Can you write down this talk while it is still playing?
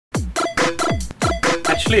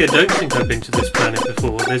Actually, I don't think I've been to this planet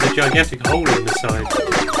before. There's a gigantic hole in the side.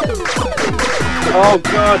 Oh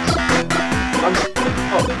god! I'm...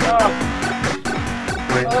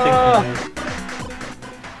 Wait, I think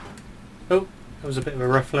oh, that was a bit of a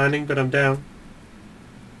rough landing, but I'm down.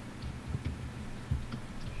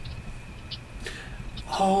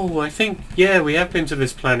 Oh, I think, yeah, we have been to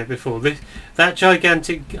this planet before. That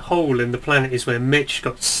gigantic hole in the planet is where Mitch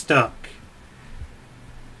got stuck.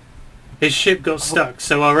 His ship got stuck,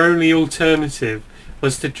 so our only alternative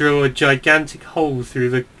was to drill a gigantic hole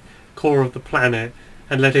through the core of the planet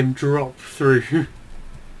and let him drop through.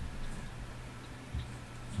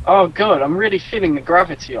 Oh god, I'm really feeling the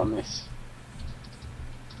gravity on this.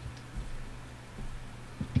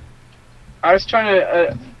 I was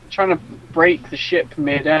trying to break the ship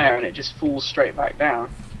mid-air and it just falls straight back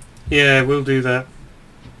down. Yeah, we'll do that.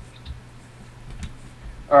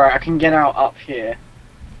 Alright, I can get out up here.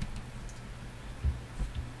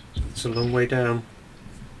 It's a long way down.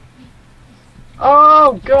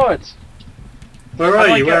 Oh god! Where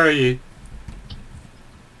are you? Where are you?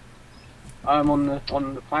 I'm on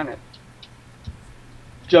the planet.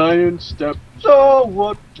 Giant steps are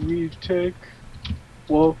what we take,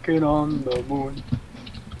 walking on the moon.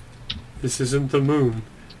 This isn't the moon.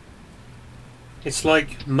 It's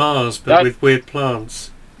like Mars, but with weird plants.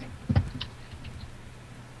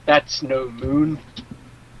 That's no moon.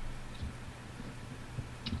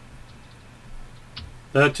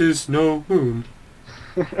 That is no moon.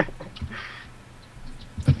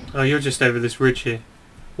 Oh, you're just over this ridge here.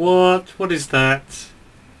 What? What is that?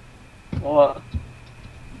 What?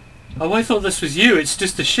 Oh, I thought this was you. It's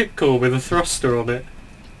just a ship core with a thruster on it.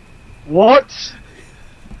 What?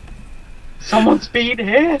 Someone's been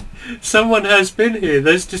here? Someone has been here.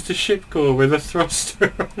 There's just a ship core with a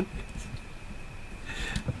thruster on it.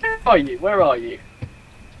 Where are you? Where are you?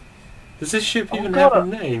 Does this ship even have a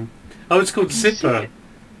name? Oh, it's called Zipper.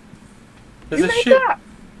 There's a ship. That?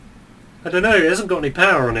 I don't know. It hasn't got any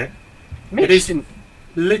power on it. Mitch it is didn't.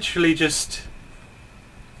 Literally just...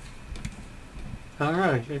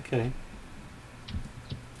 Alright, okay.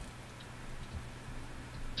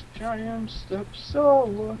 Giant steps are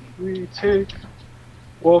what we take,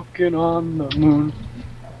 walking on the moon.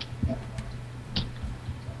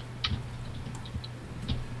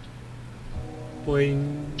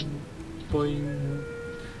 Boing, boing.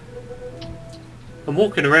 I'm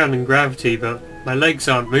walking around in gravity, but my legs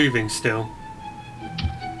aren't moving still.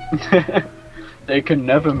 They can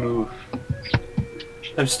never move.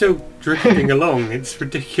 I'm still drifting along. It's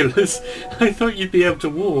ridiculous. I thought you'd be able to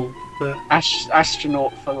walk, but...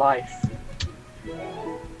 Astronaut for life.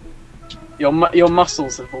 Your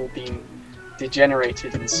muscles have all been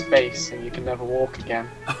degenerated in space and you can never walk again.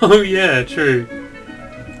 Oh yeah, true.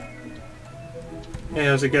 Hey,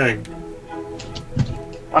 how's it going?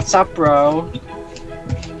 What's up, bro?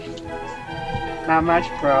 Not much,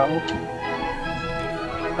 bro.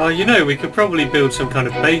 Oh, you know, we could probably build some kind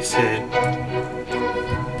of base here.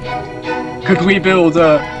 Could we build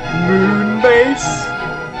a Moonbase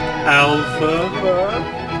Alpha?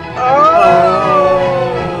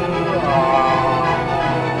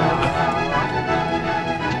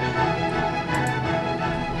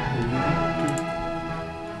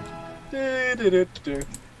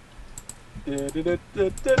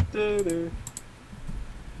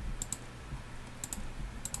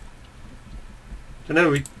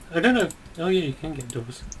 I don't know. Oh yeah, you can get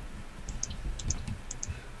doors.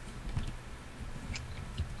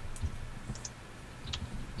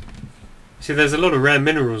 See, there's a lot of rare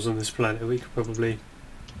minerals on this planet. We could probably...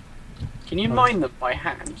 Can you mine them by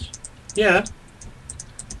hand? Yeah.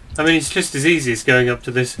 I mean, it's just as easy as going up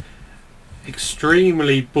to this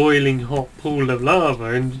extremely boiling hot pool of lava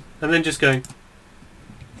and then just going...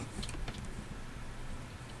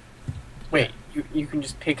 Wait, you can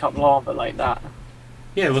just pick up lava like that?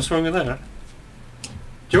 Yeah, what's wrong with that? Do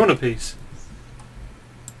you want a piece?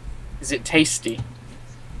 Is it tasty?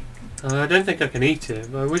 I don't think I can eat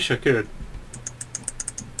it, but I wish I could.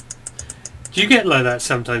 Do you get like that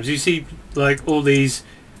sometimes? You see like all these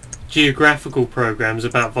geographical programs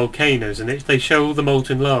about volcanoes and they show all the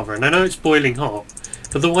molten lava, and I know it's boiling hot,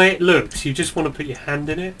 but the way it looks, you just want to put your hand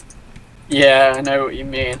in it. Yeah, I know what you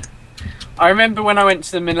mean. I remember when I went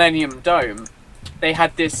to the Millennium Dome, they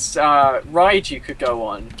had this ride you could go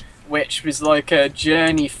on, which was like a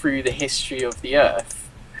journey through the history of the Earth.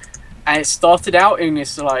 And it started out in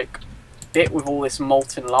this like bit with all this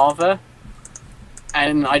molten lava,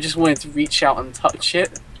 and I just wanted to reach out and touch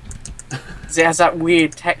it. 'Cause it has that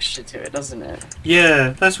weird texture to it, doesn't it? Yeah,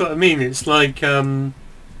 that's what I mean. It's like, I don't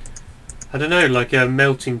know, like a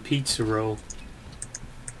melting pizza roll.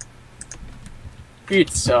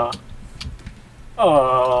 pizza.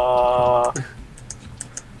 Oh.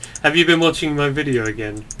 Have you been watching my video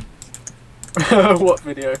again? What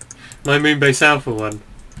video? My Moonbase Alpha one.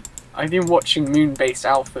 I've been watching Moonbase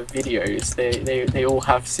Alpha videos. They all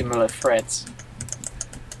have similar threads.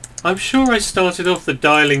 I'm sure I started off the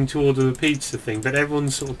dialing to order the pizza thing, but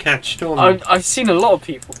everyone's sort of catched on. I've seen a lot of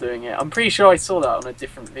people doing it. I'm pretty sure I saw that on a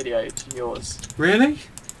different video to yours. Really?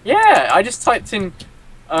 Yeah, I just typed in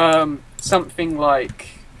something like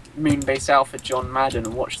Moonbase Alpha John Madden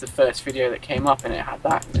and watched the first video that came up and it had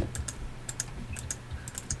that in it.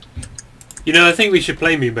 You know, I think we should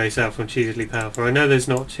play Moonbase Alpha on Cheesily Powerful. I know there's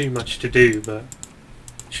not too much to do, but...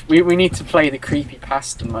 We need to play the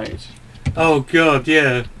creepypasta mode. Oh god,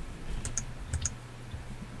 yeah.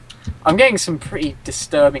 I'm getting some pretty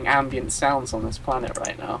disturbing ambient sounds on this planet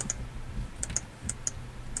right now.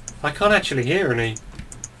 I can't actually hear any.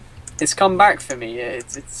 It's come back for me.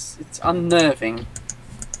 It's unnerving.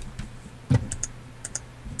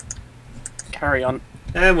 Carry on.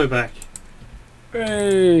 And we're back.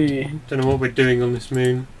 Hey. Don't know what we're doing on this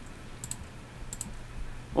moon.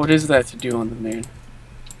 What is there to do on the moon?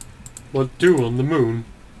 What do on the moon?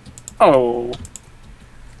 Oh.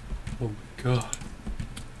 Oh my god.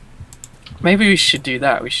 Maybe we should do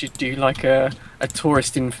that. We should do like a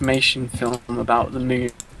tourist information film about the moon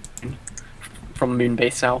from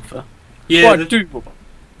Moonbase Alpha. Yeah,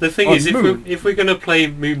 the thing is, if we're going to play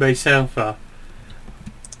Moonbase Alpha,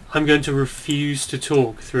 I'm going to refuse to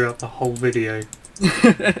talk throughout the whole video.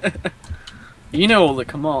 You know all the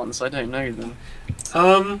commands, I don't know them.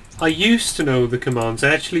 I used to know the commands.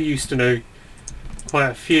 I actually used to know quite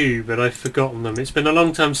a few, but I've forgotten them. It's been a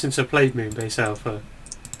long time since I played Moonbase Alpha.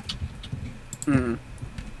 Hmm.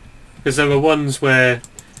 Because there were ones where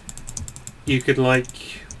you could, like,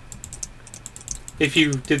 if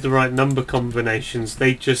you did the right number combinations,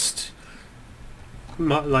 they just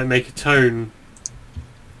like make a tone.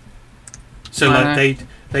 So like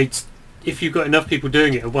they'd if you got enough people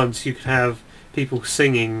doing it at once, you could have people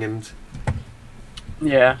singing and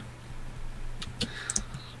yeah.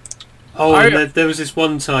 Oh, and there was this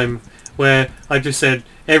one time where I just said,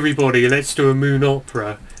 "Everybody, let's do a moon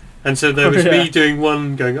opera." And so there was me doing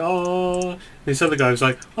one going, "Oh," this other guy was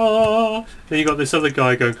like, "Oh," then you got this other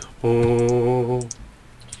guy going, "Oh."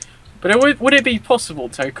 But would it be possible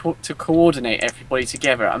to coordinate everybody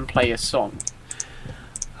together and play a song?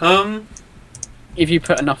 If you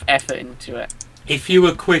put enough effort into it. If you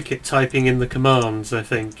were quick at typing in the commands, I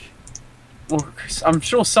think. Well, I'm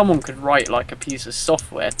sure someone could write like a piece of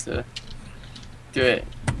software to do it,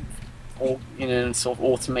 or in a sort of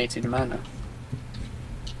automated manner.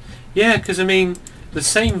 Yeah, because I mean, the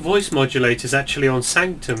same voice modulator's actually on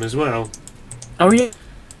Sanctum as well. Oh yeah,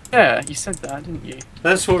 yeah, you said that, didn't you?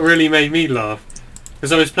 That's what really made me laugh,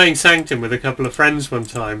 because I was playing Sanctum with a couple of friends one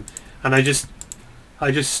time, and I just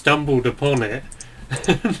stumbled upon it.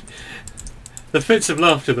 The fits of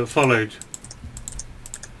laughter that followed.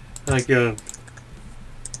 My God.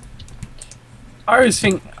 I always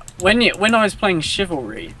think when I was playing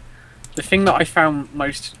Chivalry, the thing that I found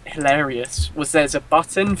most hilarious was there's a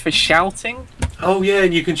button for shouting. Oh yeah,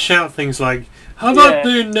 and you can shout things like, "How about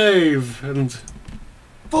the knave?" and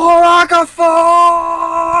 "For Agatha!"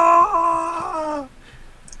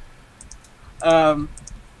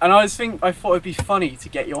 And I thought it'd be funny to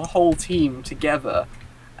get your whole team together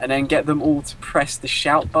and then get them all to press the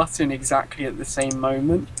shout button exactly at the same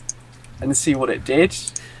moment and see what it did.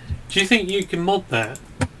 Do you think you can mod that?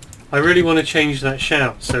 I really want to change that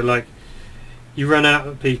shout, so like you run out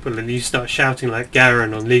of people and you start shouting like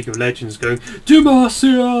Garen on League of Legends going,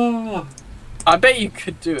 "Demacia!" I bet you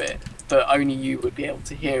could do it, but only you would be able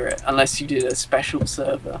to hear it unless you did a special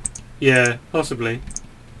server. Yeah, possibly.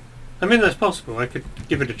 I mean, that's possible. I could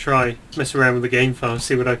give it a try, mess around with the game file,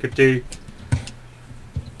 see what I could do.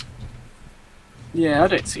 Yeah, I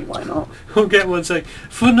don't see why not. We'll get one saying,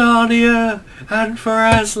 "For Narnia and for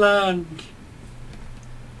Aslan."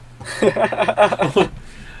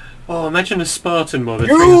 Oh, imagine a Spartan mod.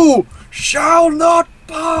 You shall not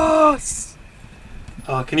pass!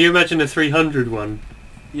 Oh, can you imagine a 300 one?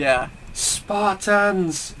 Yeah.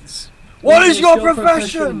 Spartans! What is your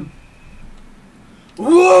profession?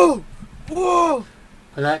 Whoa! Whoa!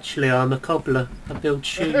 Well, actually, I'm a cobbler. I build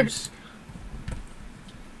shoes.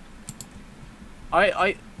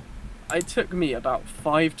 It took me about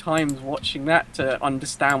 5 times watching that to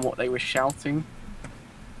understand what they were shouting.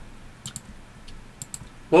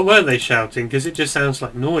 What were they shouting? Because it just sounds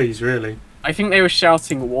like noise, really. I think they were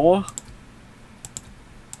shouting war.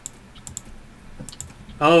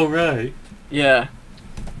 Oh, right. Yeah.